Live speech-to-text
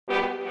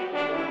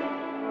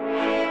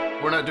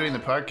We're not doing the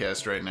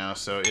podcast right now,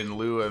 so in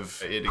lieu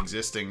of it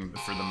existing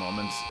for the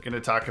moment, I'm going to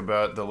talk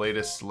about the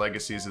latest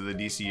Legacies of the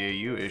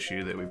DCAU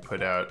issue that we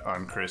put out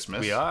on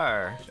Christmas. We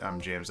are.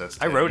 I'm James,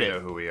 that's I wrote you it.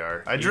 know who we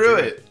are. I drew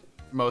it.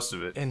 Most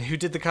of it. And who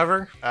did the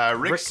cover?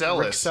 Rick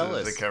Sellis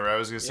Sellis. is the cover. I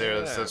was going to say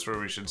that's where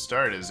we should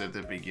start, is at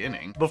the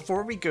beginning.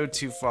 Before we go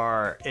too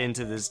far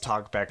into this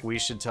talkback, we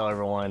should tell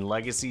everyone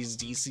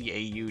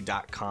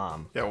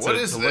legacesdcau.com. Yeah, what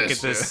is to this? Look at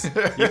this.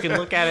 You can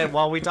look at it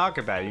while we talk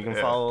about it. You can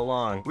follow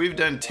along. We've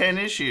done 10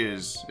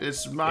 issues.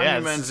 It's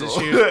monumental.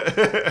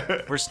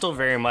 We're still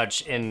very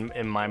much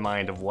in my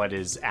mind of what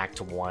is Act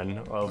 1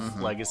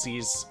 of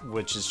Legacies,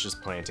 which is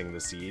just planting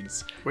the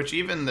seeds. Which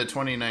even the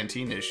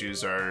 2019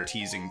 issues are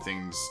teasing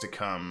things to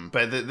come.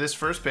 But this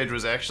first page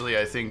was actually,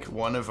 I think,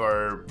 one of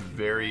our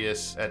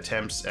various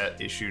attempts at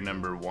issue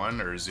number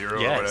 1 or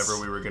 0 or whatever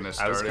we were going to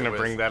start. I was going to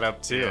bring that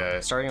up too. Yeah.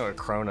 Starting with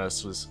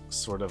Kronos was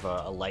sort of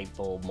a light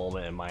bulb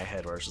moment in my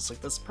head where it's just like,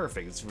 that's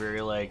perfect. It's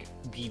very like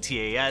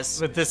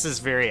BTAS, but this is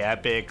very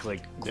epic,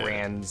 like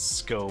grand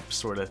scope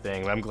sort of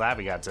thing. I'm glad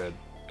we got to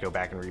go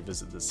back and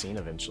revisit the scene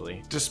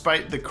eventually.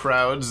 Despite the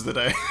crowds that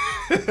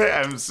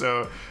I'm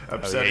so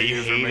upset at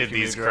you for hated making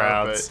these me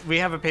draw, crowds. but we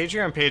have a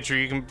Patreon page where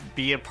you can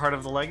be a part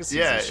of the Legacies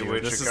issue.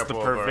 Which this a is couple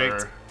the perfect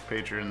of our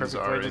patrons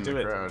way are to in do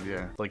the it. crowd,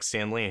 like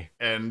Stan Lee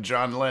and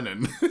John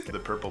Lennon, the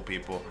Purple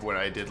People. When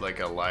I did like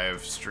a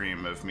live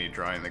stream of me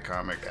drawing the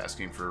comic,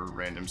 asking for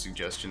random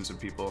suggestions of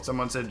people,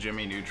 someone said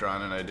Jimmy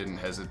Neutron, and I didn't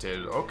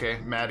hesitate. Okay,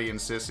 Maddie and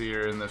Sissy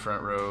are in the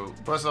front row,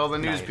 plus all the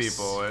news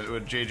people.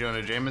 With J.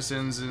 Jonah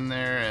Jameson's in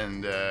there,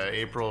 and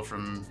April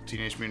from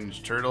Teenage Mutant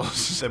Ninja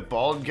Turtles. The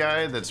bald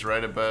guy that's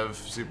right above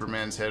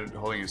Superman's head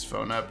holding his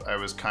phone up, I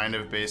was kind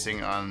of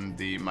basing on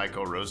the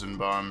Michael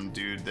Rosenbaum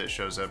dude that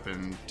shows up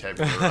in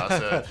Tabula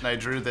Rasa. And I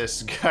drew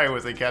this guy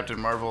with a Captain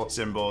Marvel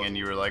symbol, and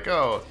you were like,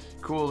 oh,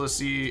 cool to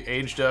see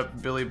aged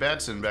up Billy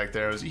Batson back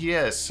there. I was,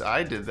 yes,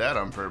 I did that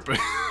on purpose.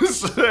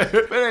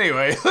 But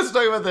anyway, let's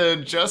talk about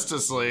the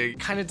Justice League.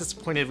 Kind of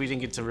disappointed we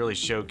didn't get to really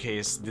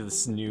showcase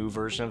this new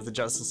version of the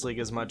Justice League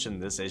as much in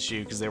this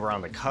issue because they were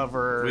on the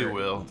cover. We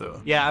will, though.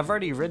 Yeah, I've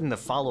already written the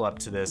follow-up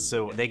to this,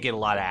 so they get a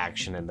lot of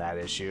action in that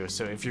issue.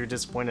 So if you're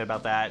disappointed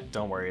about that,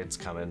 don't worry, it's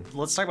coming.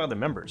 Let's talk about the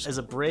members. As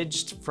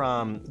abridged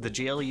from the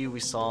JLU we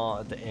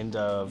saw at the end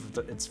of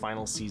its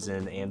final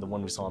season and the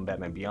one we saw in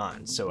Batman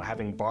Beyond. So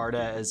having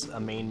Barda as a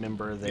main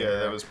member there. Yeah,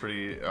 that was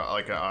pretty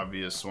like an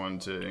obvious one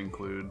to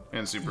include.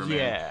 And Superman.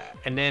 Yeah,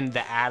 and then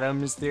the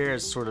Atoms there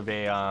is sort of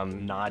a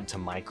nod to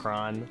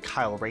Micron,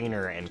 Kyle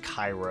Rayner, and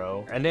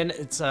Cairo. And then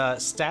it's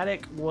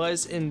Static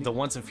was in the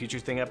Once and Future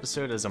Thing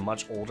episode as a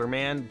much older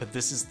man, but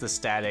this is the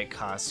Static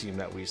costume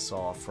that we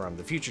saw from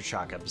the Future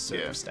Shock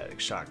episode of Static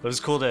Shock. It was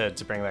cool to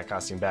bring that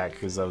costume back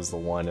because that was the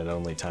one and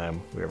only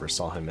time we ever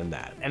saw him in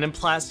that. And then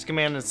Plastic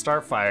Man and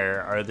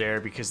Starfire are there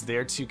because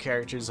they're two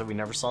characters that we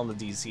never saw in the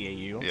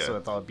DCAU, so I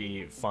thought it'd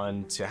be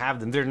fun to have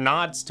them. They're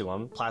nods to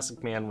them.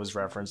 Plastic Man was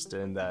referenced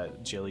in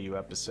that JLU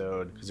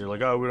episode because they're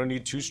like, oh, we don't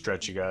need too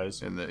stretchy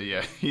guys. And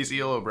he's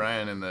E.L.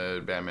 O'Brien in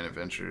the Batman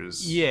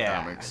Adventures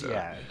comics.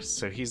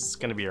 So he's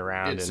gonna be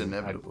around. It's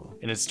inevitable.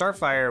 And in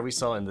Starfire, we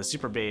saw in the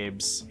Super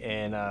Babes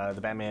in the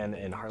Batman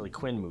and Harley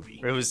Quinn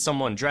movie. It was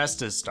someone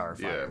dressed as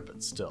Starfire,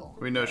 but still.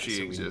 We know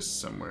she exists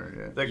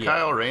somewhere, The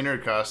Kyle Rayner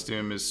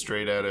costume is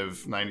straight out of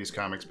 90s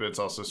comics, but it's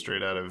also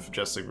straight out of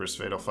Justice League vs.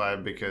 Fatal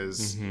 5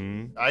 because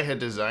I had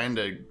designed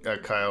a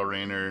Kyle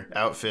Rayner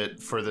outfit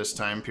for this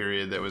time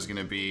period that was going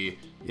to be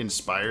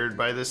inspired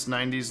by this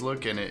 90s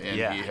look, and he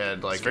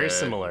had like it's very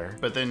similar.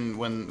 But then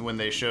when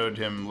they showed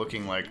him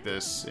looking like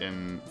this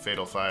in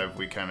Fatal 5,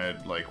 we kind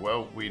of like,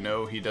 well, we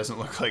know he doesn't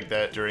look like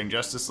that during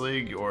Justice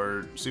League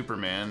or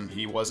Superman.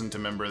 He wasn't a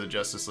member of the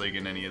Justice League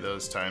in any of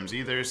those times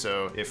either,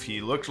 so if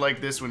he looked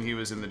like this when he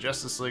was in the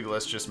Justice League,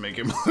 let's just make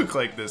him look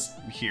like this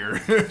here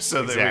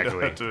so that we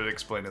don't have to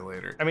explain it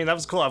later. I mean, that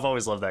was cool. I've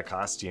always loved that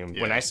costume.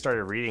 When I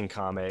started reading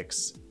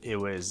comics, it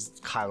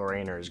was Kyle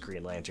Rayner as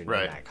Green Lantern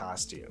in that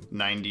costume.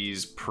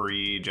 90s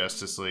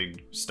pre-Justice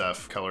League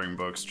stuff, coloring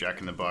books, Jack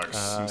in the Box,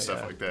 and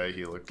stuff like that.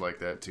 He looked like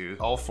that too.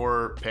 All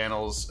 4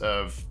 panels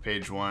of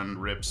page 1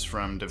 rips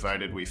from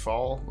Divided We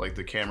Fall, like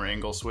the camera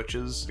angle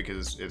switches,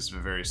 because it's a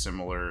very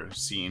similar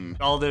scene.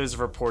 All those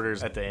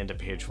reporters at the end of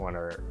page 1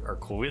 are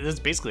cool. It's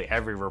basically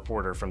every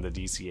reporter from the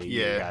DCAU.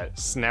 You got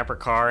Snapper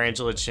Carr,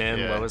 Angela Chin,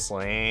 Lois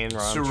Lane,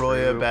 Ron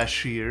Soraya True,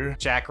 Bashir,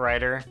 Jack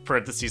Ryder,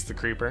 parentheses the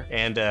Creeper,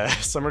 and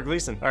Summer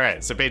Gleason. All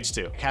right, so page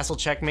 2. Castle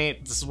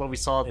Checkmate. This is what we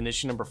saw in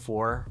issue number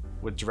 4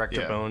 with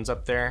Director Bones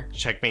up there.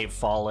 Checkmate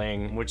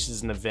Falling, which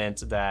is an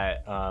event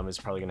that is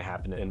probably going to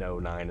happen in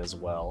 09 as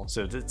well.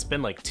 So it's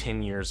been like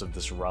 10 years of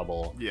this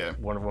rubble.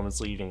 Wonder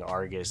Woman's leaving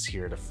Argus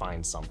here to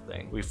find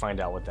something. We find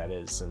out what that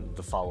is in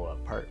the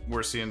follow-up part.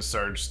 We're seeing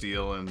Sarge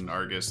Steel and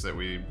Argus that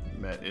we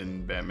met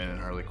in Batman and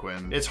Harley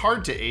Quinn. It's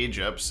hard to age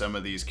up some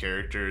of these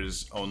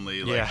characters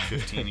only like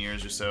 15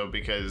 years or so,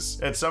 because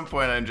at some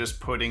point I'm just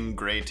putting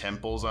gray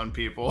temples on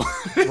people.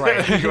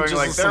 Going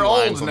like, they're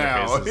old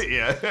now.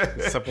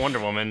 Except Wonder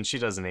Woman, she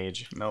doesn't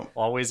age. Nope.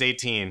 Always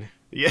 18.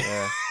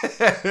 Yeah.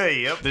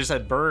 Yep. There's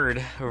that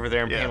bird over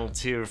there in Yeah. panel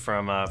 2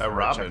 from A from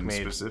robin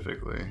Checkmate.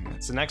 specifically.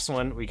 So next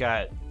one, we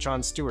got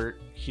Jon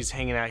Stewart. He's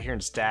hanging out here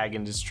in Stag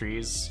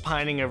Industries,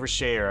 pining over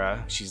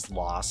Shayra. She's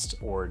lost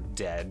or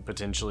dead,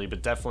 potentially,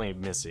 but definitely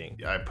missing.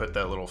 I put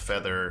that little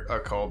feather, a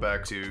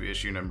callback to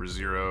issue number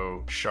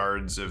 0,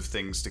 shards of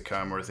things to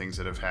come or things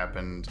that have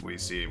happened. We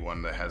see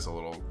one that has a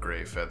little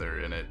gray feather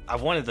in it. I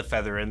wanted the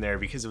feather in there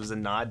because it was a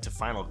nod to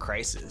Final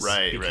Crisis.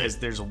 Right, Because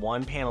right. there's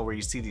one panel where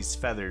you see these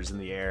feathers in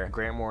the air.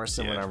 Grant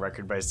Morrison went on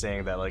record by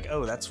saying that, like,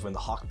 oh, that's when the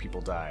Hawk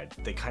people died.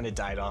 They kind of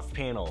died off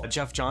panel.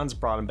 Jeff Johns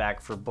brought them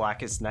back for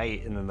Blackest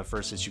Night, and then the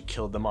first issue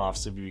killed them off,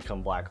 so we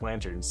become Black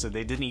Lanterns. So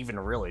they didn't even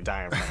really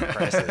die in Final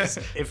Crisis.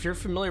 If you're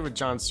familiar with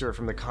Jon Stewart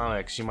from the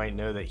comics, you might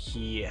know that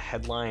he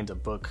headlined a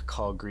book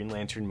called Green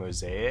Lantern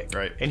Mosaic.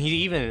 Right. And he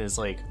even is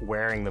like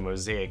wearing the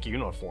Mosaic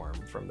uniform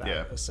from that,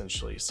 Yeah.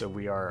 essentially. So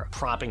we are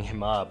propping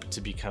him up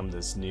to become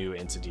this new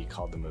entity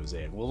called the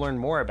Mosaic. We'll learn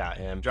more about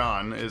him.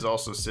 John is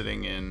also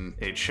sitting in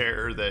a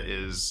chair that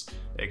is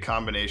a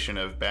combination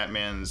of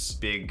Batman's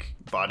big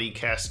body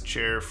cast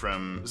chair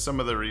from some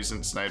of the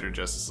recent Snyder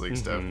Justice League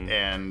stuff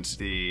and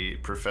the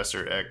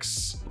Professor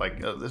X, like,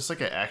 there's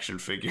like an action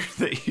figure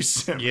that you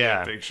sent me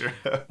a picture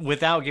of.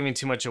 Without giving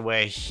too much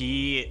away,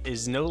 he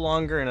is no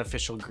longer an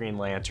official Green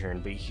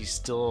Lantern, but he's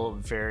still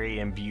very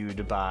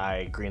imbued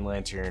by Green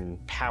Lantern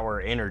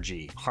power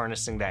energy,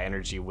 harnessing that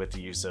energy with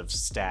the use of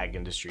Stag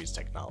Industries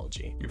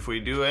technology. If we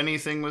do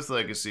anything with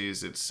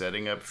Legacies, it's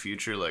setting up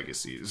future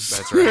Legacies.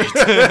 That's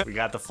right. We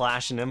got the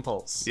Flash and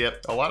Impulse.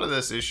 Yep. A lot of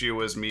this issue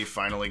was me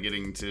finally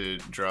getting to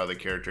draw the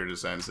character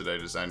designs that I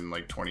designed in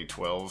like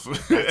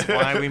 2012. That's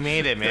why we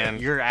made it, man.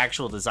 Your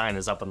actual design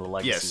is up on the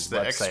Legacies Yes, the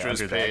website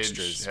extras under the page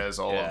extras. has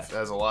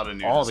has a lot of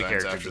new All the designs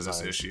character after designs.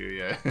 this issue.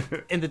 Yeah.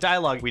 In the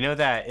dialogue, we know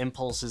that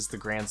Impulse is the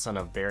grandson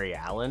of Barry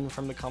Allen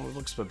from the comic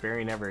books, but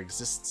Barry never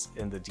exists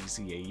in the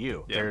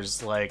DCAU. Yeah.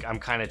 There's like, I'm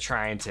kind of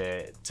trying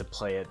to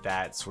play at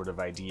that sort of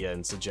idea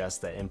and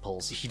suggest that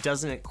Impulse, he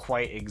doesn't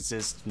quite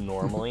exist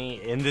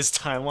normally in this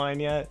timeline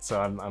yet.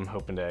 So I'm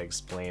hoping to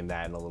explain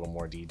that in a little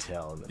more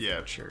detail in the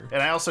future.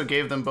 And I also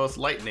gave them both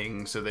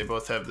lightning, so they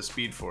both have the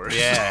Speed Force.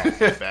 Yeah.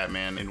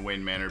 Batman and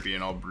Wayne Manor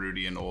being all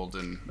broody and old,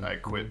 and I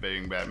quit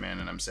being Batman,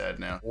 and I'm sad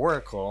now.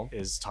 Oracle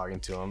is talking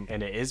to him,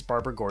 and it is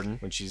Barbara Gordon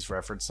when she's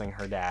referencing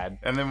her dad.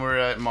 And then we're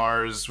at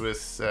Mars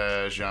with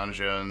Jean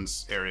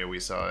Jones area we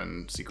saw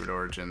in Secret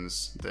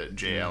Origins that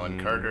J. Allen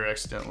Carter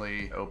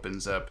accidentally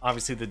opens up.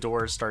 Obviously, the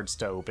door starts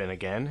to open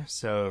again.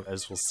 So,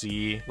 as we'll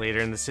see later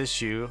in this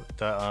issue,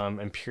 the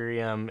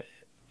Imperium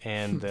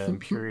and the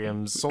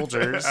Imperium's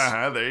soldiers.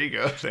 There you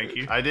go. Thank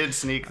you. I did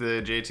sneak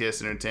the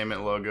JTS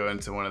Entertainment logo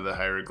into one of the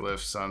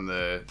hieroglyphs on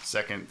the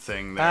second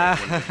thing there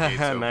when the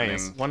gate's opening.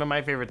 Nice. One of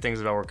my favorite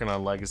things about working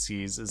on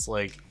Legacies is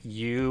like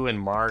you and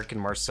Mark and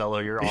Marcelo,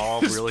 you're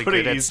all really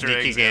good at Easter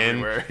sneaking eggs in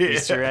everywhere.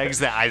 Easter eggs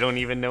that I don't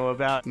even know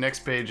about. Next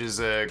page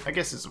is I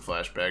guess it's a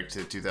flashback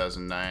to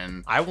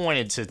 2009. I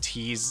wanted to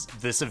tease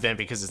this event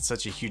because it's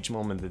such a huge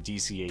moment in the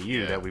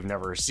DCAU that we've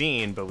never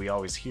seen, but we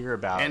always hear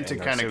about. And to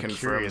kind of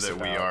confirm that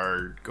we about.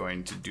 are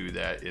going to do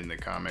that in the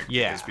comic.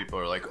 Yeah. Because people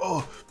are like,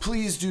 oh,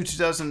 please do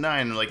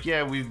 2009. And like,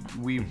 yeah, we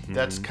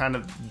that's kind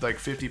of like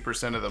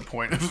 50% of the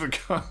point of the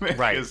comic.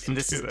 Right. Is And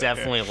this is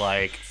definitely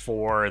like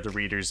for the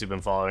readers who've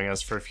been following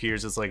us for a few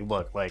years, it's like,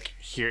 look, like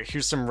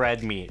here's some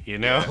red meat, you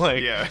know?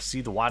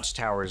 See the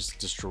Watchtowers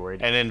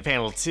destroyed. And in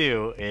panel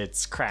 2,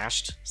 it's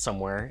crashed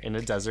somewhere in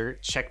a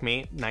desert.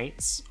 Checkmate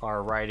knights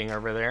are riding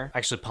over there.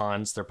 Actually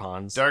pawns, they're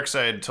pawns.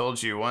 Darkseid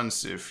told you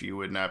once if you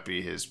would not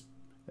be his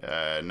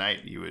knight,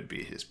 you would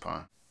be his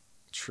pawn.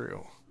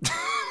 True.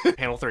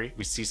 Panel 3,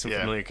 we see some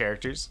familiar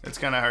characters. It's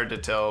kind of hard to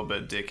tell,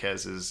 but Dick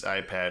has his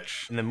eye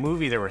patch. In the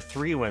movie, there were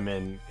 3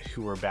 women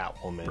who were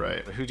Batwoman.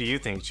 Right. Who do you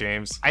think,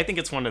 James? I think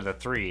it's one of the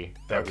 3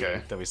 that,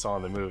 that we saw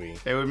in the movie.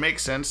 It would make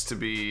sense to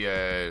be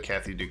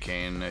Kathy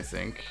Duquesne, I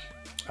think.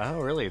 Oh,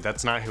 really?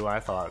 That's not who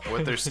I thought.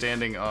 What they're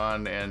standing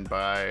on and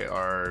by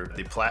are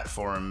the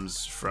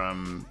platforms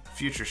from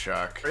Future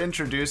Shock. They're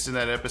introduced in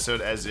that episode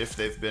as if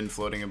they've been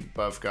floating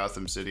above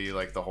Gotham City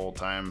like the whole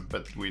time,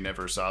 but we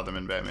never saw them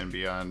in Batman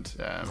Beyond.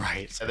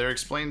 Right. They're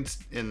explained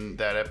in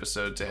that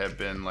episode to have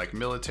been like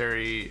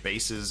military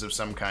bases of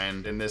some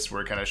kind. In this,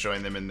 we're kind of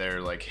showing them in their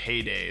like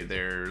heyday.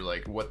 They're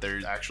like what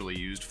they're actually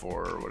used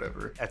for or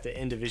whatever. At the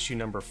end of issue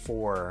number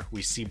 4,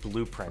 we see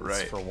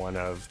blueprints for one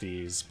of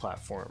these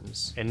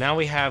platforms. And now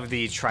we have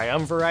the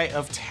Triumvirate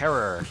of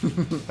Terror.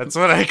 That's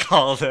what I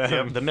call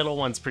them. The middle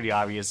one's pretty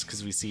obvious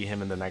because we see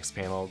him in the next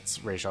panel.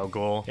 It's Ra's al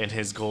Ghul in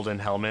his golden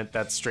helmet.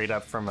 That's straight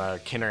up from a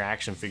Kenner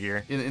action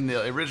figure. In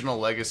the original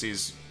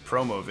Legacies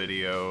promo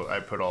video,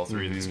 I put all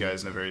three of these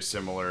guys in a very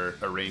similar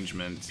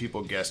arrangement.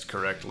 People guessed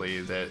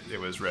correctly that it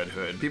was Red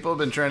Hood. People have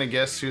been trying to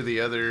guess who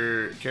the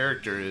other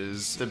character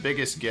is. The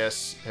biggest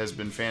guess has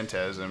been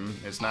Phantasm.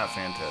 It's not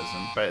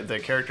Phantasm, but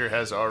the character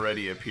has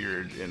already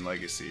appeared in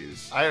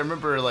Legacies. I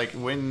remember like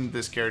when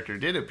this character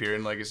did appear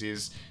in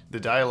Legacies, the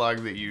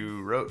dialogue that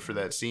you wrote for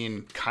that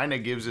scene kind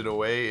of gives it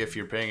away if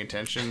you're paying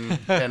attention.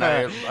 And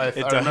I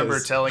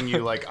remember telling you,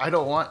 like, I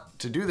don't want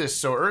to do this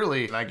so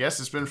early. And I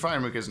guess it's been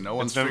fine because no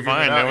one's figured it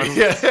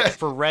out.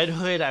 For Red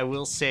Hood, I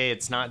will say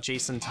it's not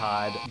Jason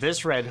Todd.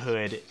 This Red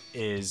Hood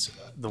is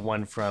the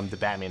one from the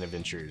Batman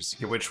Adventures,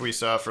 which we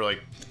saw for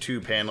like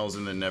 2 panels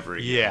and then never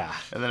again. Yeah.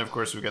 And then of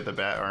course we got the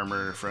bat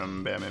armor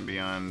from Batman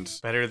Beyond.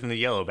 Better than the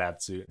yellow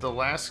bat suit. The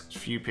last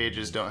few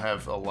pages don't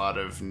have a lot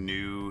of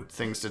new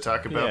things to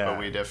talk about, but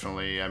we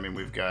definitely, I mean,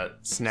 we've got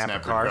Snapper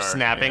car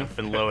snapping,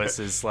 and Lois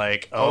is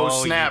like,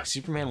 oh snap.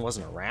 Superman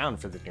wasn't around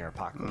for the near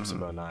apocalypse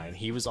of 09.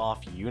 He was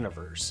off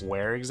universe.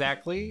 Where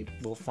exactly?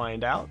 We'll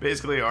find out.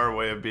 Basically our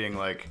way of being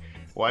like,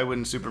 why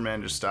wouldn't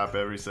Superman just stop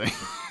everything?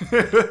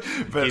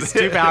 But he's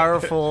too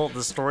powerful.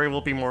 The story will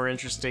be more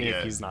interesting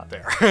if he's not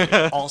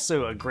there.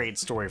 Also a great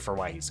story for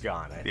why he's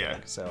gone, I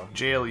think. So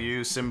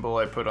JLU symbol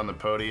I put on the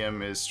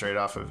podium is straight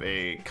off of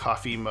a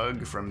coffee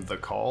mug from The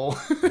Call.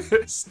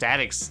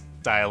 Static's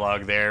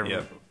dialogue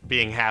there.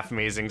 Being half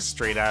amazing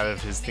straight out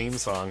of his theme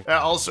song.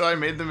 Also, I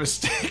made the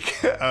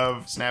mistake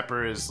of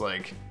Snapper is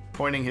like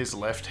pointing his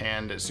left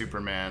hand at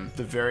Superman.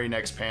 The very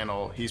next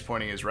panel, he's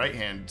pointing his right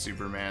hand at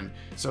Superman.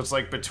 So it's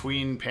like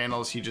between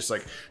panels, he just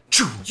like,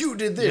 you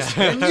did this,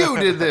 and you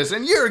did this,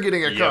 and you're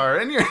getting a car,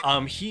 and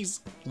you're... He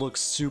looks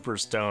super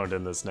stoned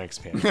in this next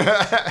panel.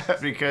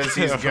 Because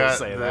he's got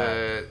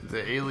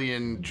the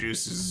alien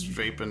juices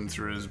vaping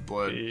through his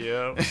blood.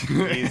 Yep.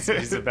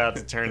 He's about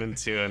to turn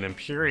into an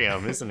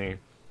Imperium, isn't he?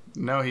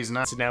 No, he's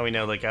not. So now we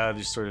know, like,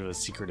 there's sort of a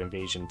secret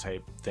invasion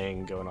type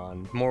thing going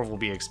on. More will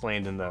be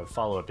explained in the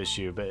follow-up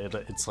issue, but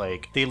it's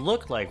like, they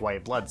look like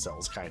white blood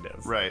cells, kind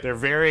of. Right. They're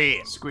very...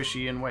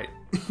 squishy and white.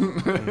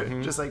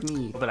 Just like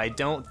me. But I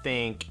don't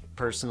think,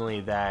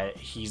 personally, that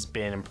he's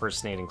been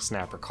impersonating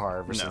Snapper Carr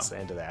ever since the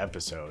end of the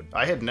episode.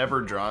 I had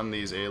never drawn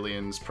these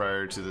aliens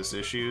prior to this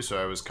issue,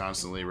 so I was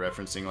constantly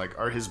referencing, like,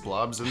 are his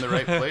blobs in the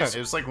right place? It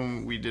was like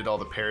when we did all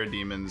the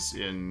parademons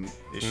in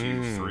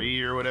issue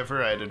 3 or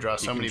whatever. I had to draw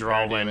so many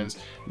parademons.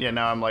 Yeah,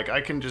 now I'm like,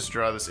 I can just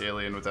draw this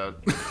alien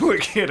without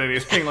looking at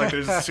anything. Like,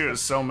 there's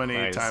so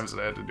many times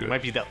that I had to do it. You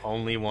might be the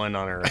only one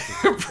on Earth.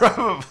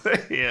 Probably,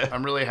 yeah.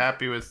 I'm really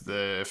happy with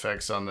the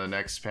effects on the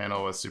next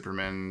panel with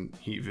Superman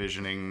heat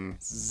visioning.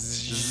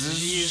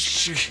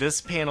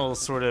 This panel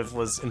sort of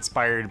was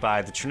inspired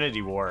by the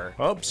Trinity War.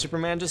 Oh,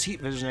 Superman just heat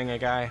visioning a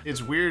guy.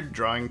 It's weird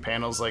drawing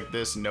panels like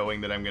this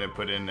knowing that I'm going to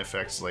put in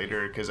effects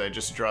later, because I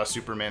just draw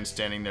Superman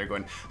standing there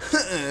going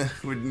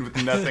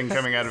with nothing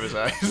coming out of his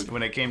eyes.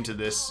 When it came to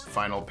this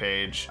final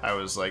page, I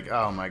was like,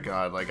 oh my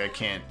god, like I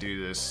can't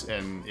do this.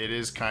 And it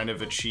is kind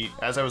of a cheat.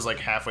 As I was like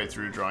halfway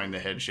through drawing the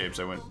head shapes,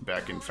 I went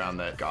back and found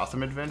that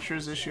Gotham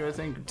Adventures issue, I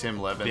think. Tim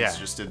Levins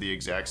just did the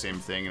exact same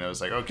thing, and I was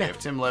like, okay, if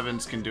Tim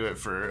Levins can do it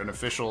for an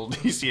official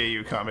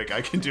DCAU comic,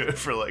 I can do it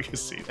for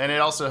Legacy. And it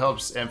also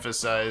helps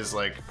emphasize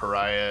like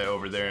Pariah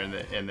over there in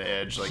the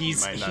edge, like you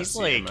might not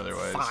see him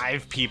otherwise.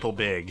 5 people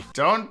big.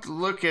 Don't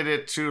look at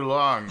it too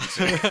long.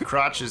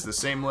 Crotch is the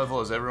same level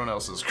as everyone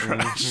else's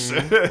crotch.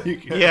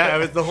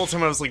 The whole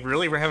time I was like,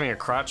 really, we're having a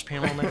crotch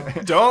panel now?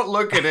 Don't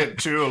look at it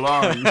too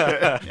long.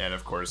 And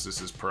of course, this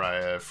is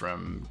Pariah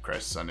from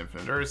Crisis on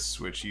Infinite Earths,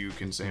 which you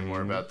can say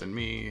more about than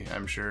me,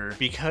 I'm sure.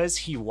 Because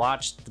he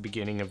watched the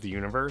beginning of the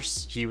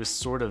universe, he was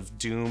sort of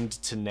doomed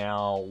to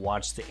now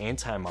watch the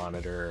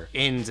Anti-Monitor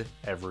end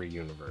every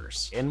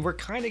universe. And we're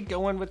kind of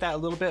going with that a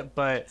little bit,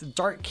 but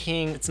Dark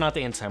King, it's not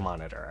the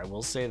Anti-Monitor, I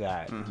will say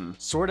that.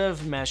 Sort of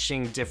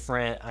meshing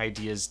different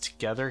ideas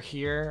together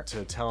here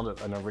to tell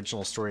an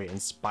original story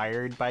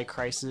inspired by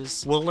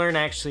Crisis. We'll learn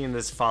actually in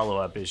this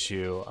follow-up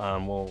issue,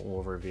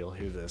 we'll reveal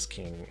who this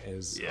king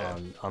is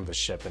on the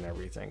ship and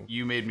everything.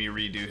 You made me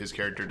redo his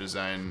character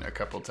design a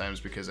couple times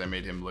because I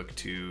made him look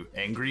too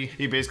angry.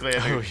 He basically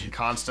had to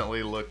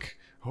constantly look,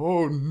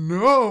 oh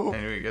no!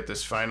 And we get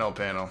this final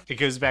panel. It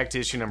goes back to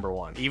issue number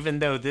 1. Even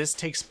though this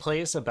takes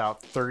place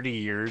about 30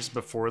 years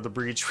before the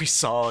breach we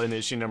saw in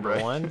issue number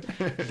 1,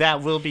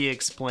 that will be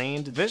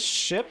explained. This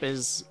ship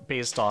is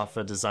based off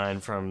a design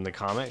from the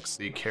comics.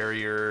 The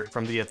carrier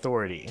from the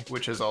Authority,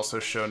 which has also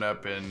shown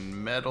up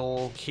in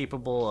Metal.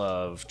 Capable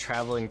of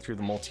traveling through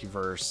the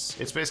multiverse.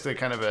 It's basically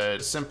kind of a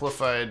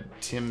simplified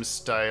Tim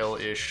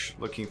style-ish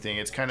looking thing.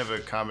 It's kind of a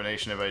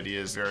combination of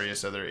ideas,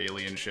 various other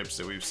alien ships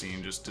that we've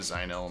seen, just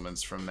design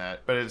elements from that.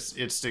 But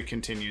it's to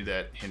continue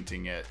that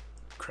hinting at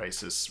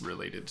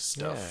crisis-related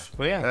stuff. Yeah.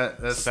 Well, yeah.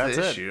 That's So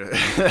the issue.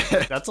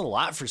 That's a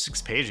lot for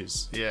 6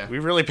 pages. Yeah. We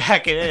really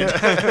pack it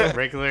in.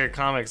 Regular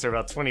comics are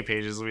about 20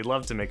 pages. We'd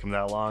love to make them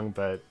that long,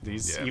 but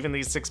even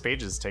these 6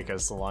 pages take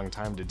us a long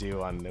time to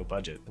do on no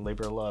budget.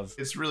 Labor of love.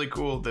 It's really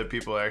cool that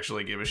people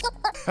actually give a shit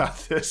about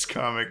this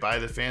comic by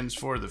the fans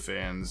for the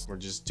fans. We're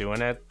just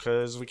doing it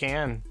because we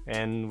can,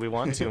 and we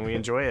want to, and we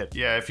enjoy it.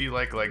 Yeah, if you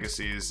like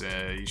Legacies,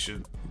 you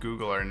should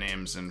Google our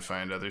names and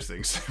find other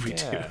things that we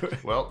do.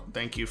 Well,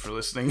 thank you for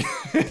listening,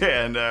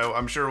 and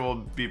I'm sure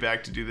we'll be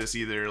back to do this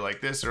either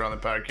like this or on the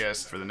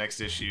podcast for the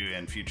next issue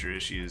and future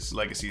issues.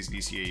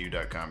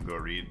 Legasiesdcau.com. Go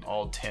read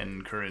all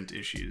 10 current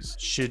issues.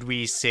 Should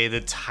we say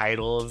the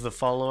title of the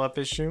follow-up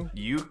issue?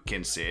 You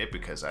can say it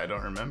because I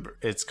don't remember.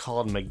 It's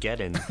called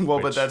Mageddon. Well,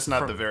 but that's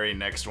not the very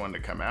next one to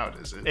come out,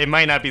 is it? It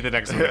might not be the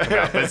next one to come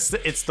out, but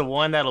it's the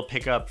one that'll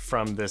pick up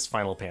from this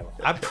final panel.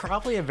 I'm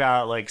probably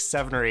about like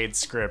 7 or 8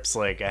 scripts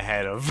like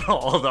ahead of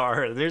all the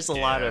art. There's a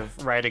lot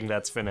of writing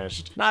that's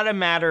finished. Not a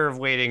matter of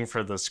waiting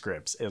for the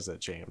scripts, is it,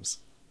 James?